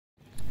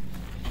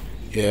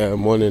Yeah,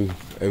 morning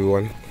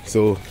everyone.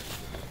 So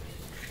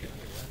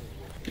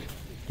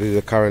this is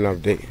a current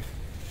update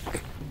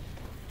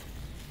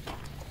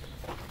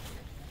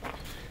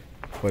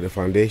for the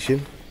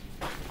foundation.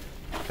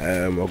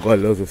 I've got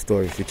loads of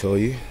stories to tell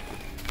you,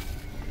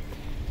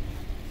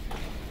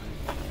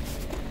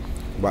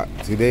 but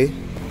today,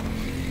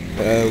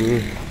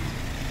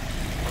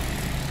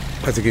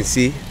 as you can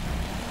see,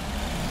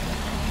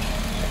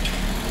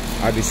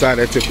 I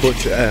decided to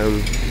put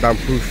damp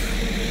proof.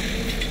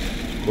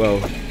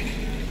 Well,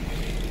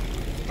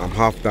 I'm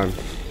half done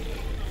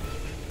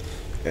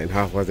and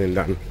half wasn't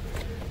done.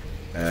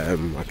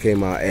 I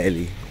came out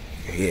early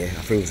here,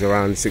 I think it's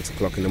around 6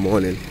 o'clock in the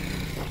morning,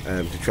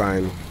 to try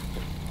and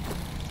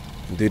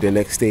do the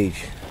next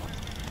stage.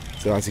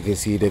 So as you can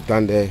see, they've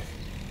done the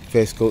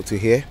first coat to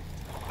here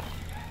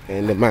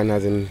and the man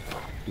hasn't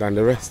done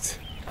the rest.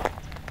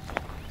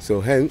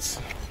 So hence,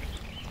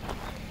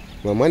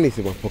 my money's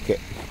in my pocket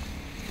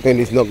and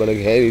he's not gonna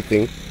get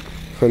anything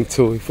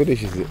until he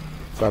finishes it.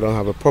 So I don't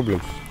have a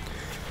problem.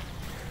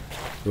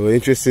 So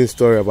interesting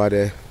story about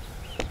the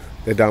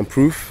damp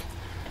proof.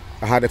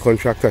 I had a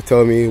contractor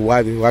tell me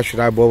why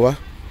should I bother?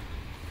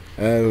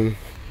 The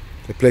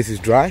place is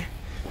dry,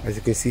 as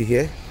you can see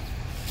here.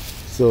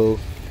 So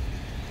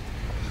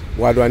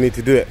why do I need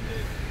to do it?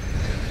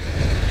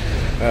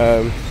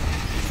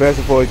 First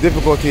of all, it's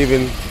difficult to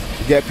even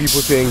get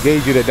people to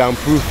engage with the damp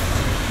proof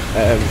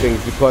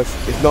things because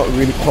it's not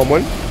really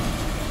common.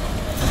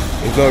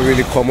 It's not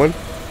really common.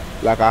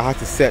 Like, I had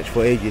to search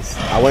for ages.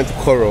 I went to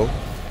Coral,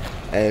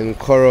 and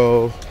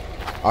Coral,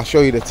 I'll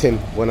show you the tin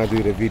when I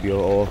do the video,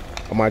 or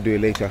I might do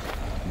it later.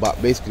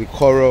 But basically,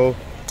 Coral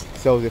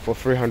sells it for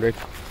 300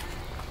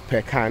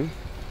 per can,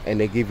 and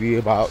they give you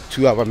about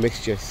 2 other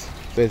mixtures.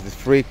 So there's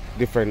 3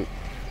 different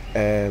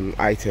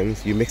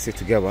items. You mix it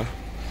together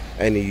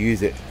and you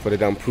use it for the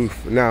damp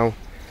proof. Now,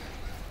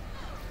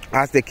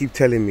 as they keep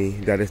telling me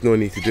that there's no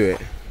need to do it,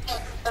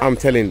 I'm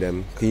telling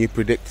them, can you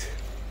predict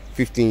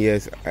 15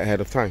 years ahead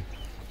of time?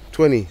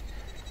 20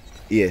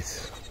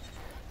 years.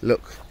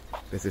 Look,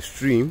 there's a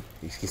stream.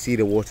 You can see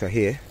the water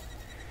here.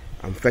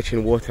 I'm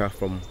fetching water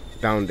from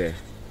down there.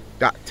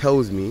 That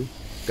tells me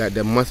that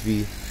there must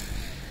be,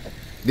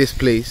 this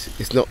place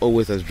is not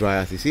always as dry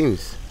as it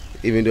seems,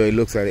 even though it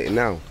looks like it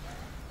now.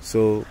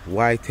 So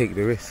why take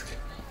the risk?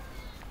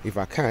 If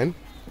I can,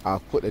 I'll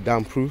put the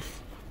damp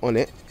proof on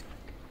it.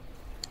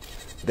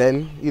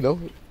 Then, you know,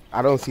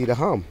 I don't see the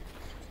harm.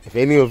 If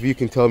any of you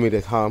can tell me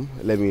there's harm,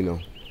 let me know.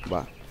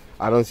 But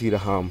I don't see the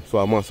harm, so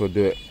I might as well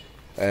do it.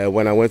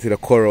 When I went to the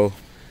Coral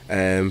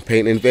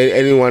painting, if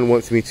anyone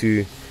wants me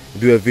to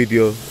do a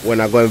video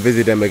when I go and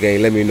visit them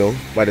again, let me know.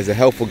 But there's a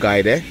helpful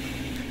guy there,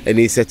 and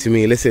he said to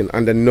me, listen,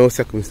 under no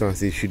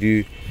circumstances should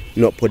you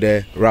not put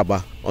the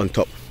rubber on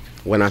top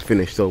when I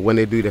finish. So when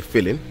they do the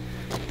filling,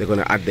 they're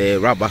gonna add the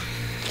rubber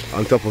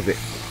on top of it.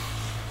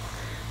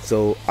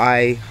 So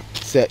I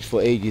searched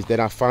for ages, then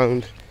I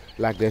found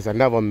like there's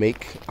another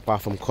make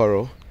apart from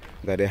Coral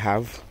that they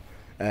have,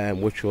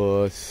 which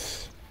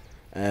was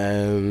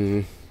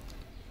that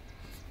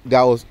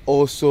was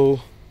also,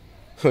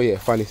 oh yeah,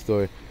 funny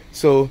story.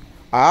 So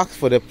I asked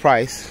for the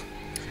price,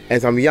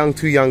 and some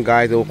two young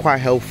guys, they were quite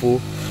helpful.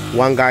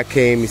 One guy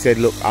came, he said,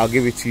 look, I'll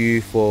give it to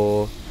you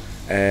for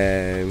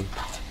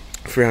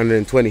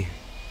 320. He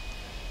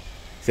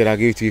said, I'll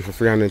give it to you for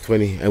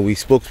 320, and we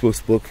spoke,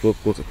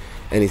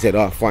 and he said,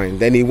 oh, fine.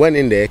 Then he went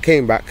in there,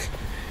 came back.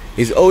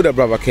 His older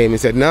brother came and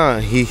said, nah,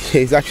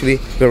 he's actually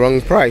the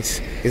wrong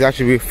price. It's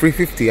actually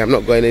 350. I'm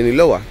not going any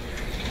lower.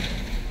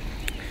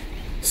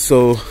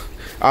 So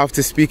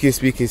after speaking,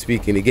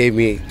 he gave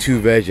me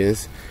 2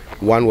 versions.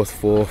 One was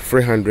for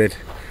 300,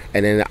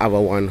 and then the other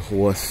one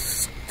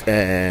was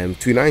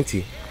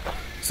 290.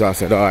 So I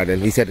said, all right.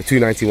 Then he said the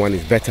 290 one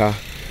is better.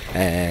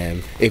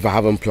 If I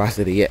haven't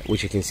plastered it yet,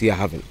 which you can see I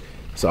haven't.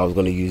 So I was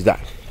going to use that.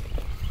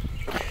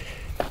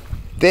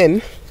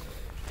 Then,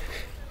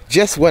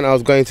 just when I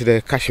was going to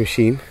the cash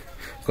machine,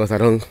 because I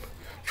don't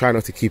try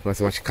not to keep as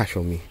much cash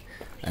on me,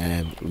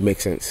 it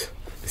makes sense,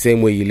 the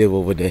same way you live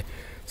over there.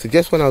 So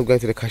just when I was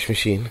going to the cash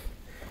machine,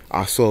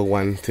 I saw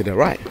one to the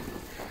right,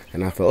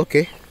 and I thought,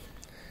 okay,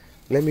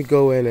 let me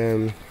go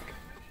and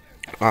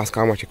ask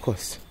how much it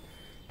costs.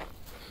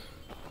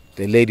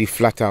 The lady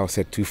flat out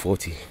said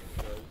 240.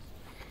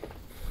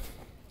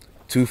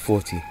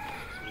 240.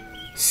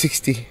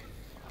 60.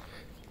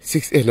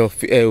 No,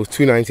 it was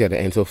 290 at the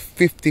end, so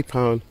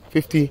 £50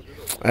 difference.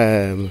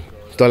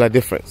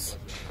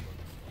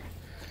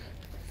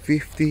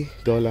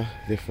 $50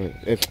 difference.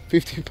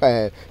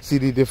 50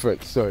 CD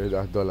difference. Sorry,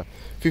 that dollar.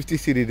 50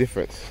 CD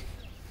difference.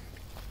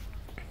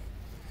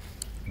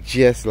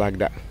 Just like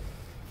that.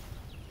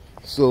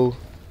 So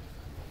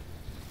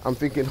I'm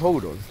thinking,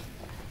 hold on.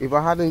 If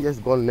I hadn't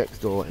just gone next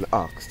door and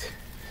asked,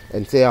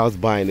 and say I was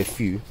buying a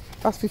few,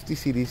 that's 50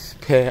 CDs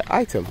per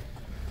item.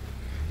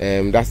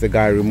 That's the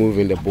guy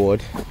removing the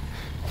board,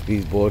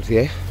 these boards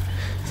here,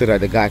 so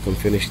that the guy can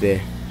finish the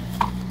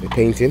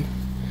painting.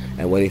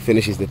 And when he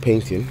finishes the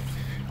painting,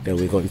 then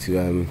we're going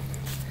to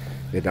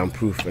the damp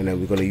proof, and then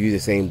we're going to use the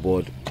same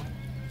board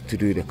to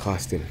do the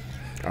casting.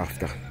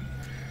 after.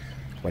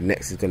 But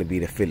next is going to be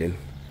the filling,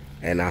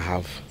 and I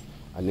have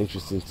an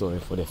interesting story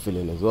for the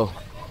filling as well.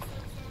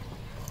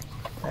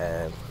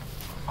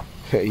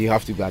 You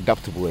have to be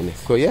adaptable in it.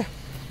 So yeah,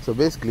 so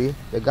basically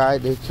the guy,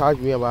 they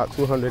charged me about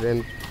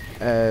 200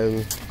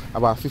 and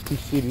about 50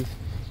 cedis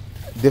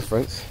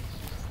difference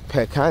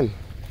per can,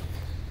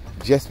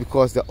 just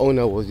because the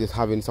owner was just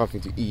having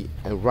something to eat,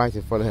 and right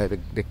in front of her,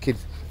 the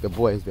kids, the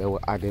boys, they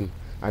were adding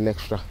an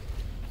extra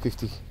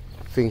 50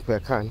 thing per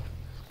can,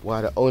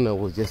 while the owner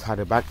was just had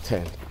a back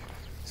turn.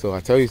 So I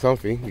tell you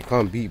something, you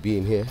can't beat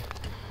being here,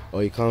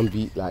 or you can't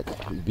beat like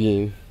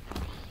being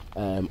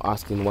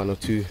asking one or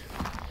two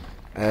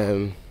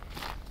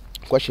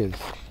questions.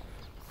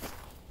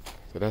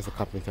 So that's the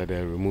carpenter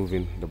there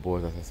removing the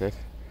boards. As I said,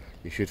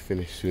 you should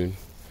finish soon,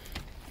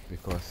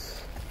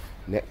 because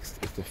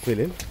next is the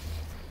filling,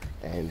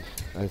 and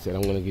like I said,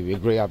 I'm going to give you a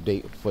great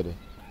update for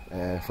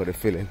the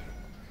filling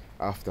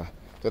after.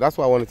 So that's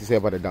what I wanted to say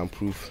about the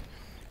damp-proof.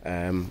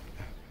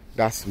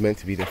 That's meant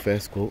to be the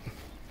first coat.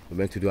 We're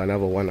meant to do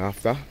another one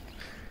after.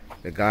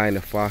 The guy on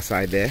the far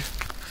side there,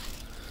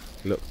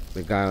 look,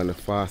 the guy on the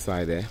far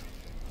side there,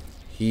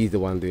 he's the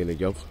one doing the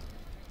job,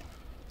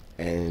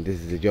 and this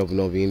is the job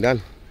not being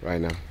done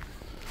right now,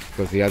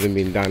 because he hasn't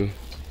been done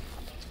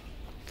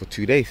for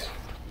 2 days,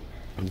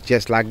 and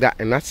just like that,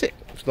 and that's it.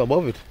 It's not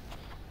bothered.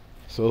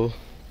 So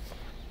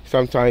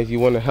sometimes you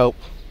want to help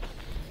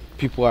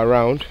people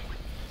around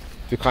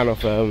to kind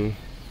of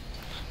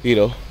you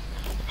know,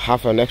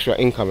 have an extra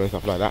income and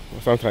stuff like that.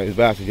 Sometimes it's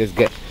better to just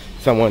get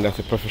someone that's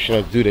a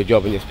professional to do the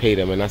job and just pay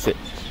them, and that's it.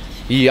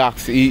 He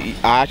asked, I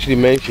actually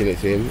mentioned it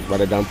to him about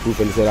the damp-proof,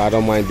 and he said, I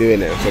don't mind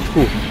doing it. I said,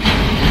 cool.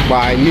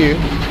 But I knew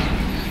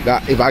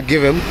that if I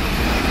give him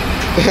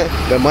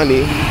the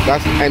money,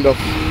 that's the end of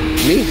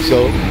me.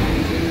 So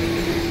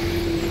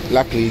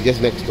luckily he's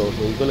just next door,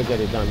 so he's gonna get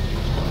it done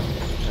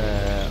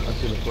as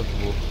soon as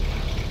possible.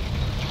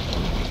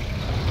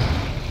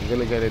 He's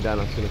gonna get it done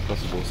as soon as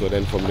possible. So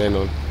then from then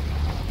on,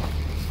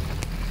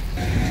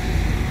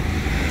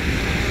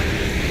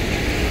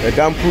 the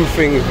damp-proof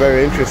thing is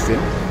very interesting.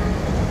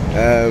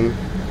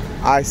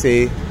 I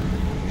say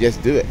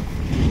just do it.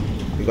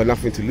 You've got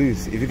nothing to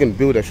lose. If you can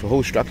build a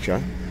whole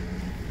structure,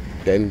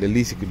 then the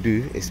least you could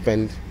do is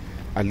spend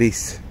at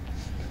least,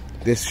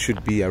 this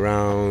should be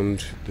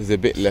around, there's a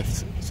bit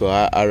left, so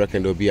I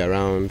reckon there'll be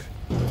around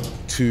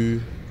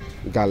 2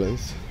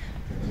 gallons.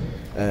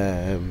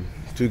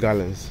 2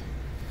 gallons,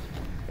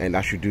 and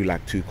I should do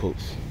like 2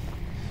 coats.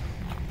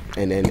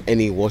 And then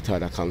any water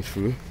that comes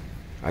through,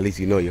 at least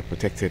you know you're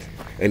protected.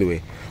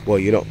 Anyway, well,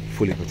 you're not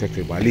fully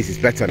protected, but at least it's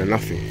better than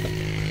nothing.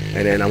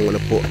 And then I'm gonna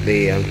put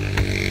the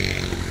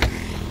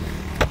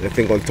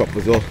thing on top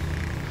as well,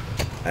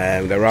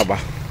 the rubber,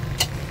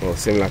 or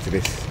similar to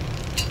this.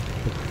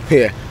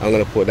 Yeah, I'm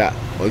gonna put that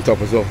on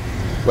top as well.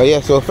 But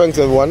yeah, so thanks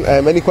everyone.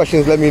 Any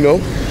questions, let me know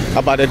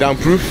about the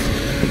damp-proof,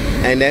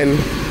 and then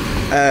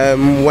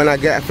when I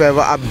get a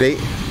further update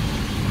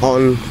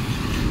on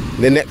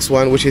the next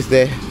one, which is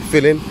the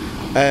filling,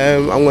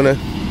 I'm gonna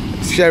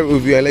share it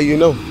with you and let you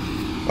know.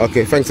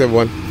 Okay, thanks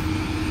everyone.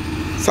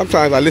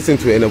 Sometimes I listen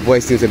to it and the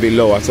voice seems a bit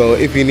lower, so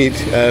if you need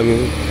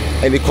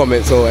any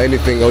comments or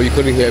anything, or you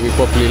couldn't hear me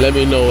properly, let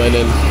me know, and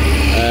then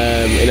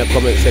in the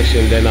comment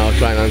section, then I'll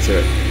try and answer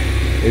it.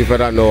 If I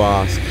don't know,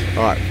 I'll ask.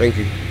 Alright, thank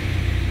you.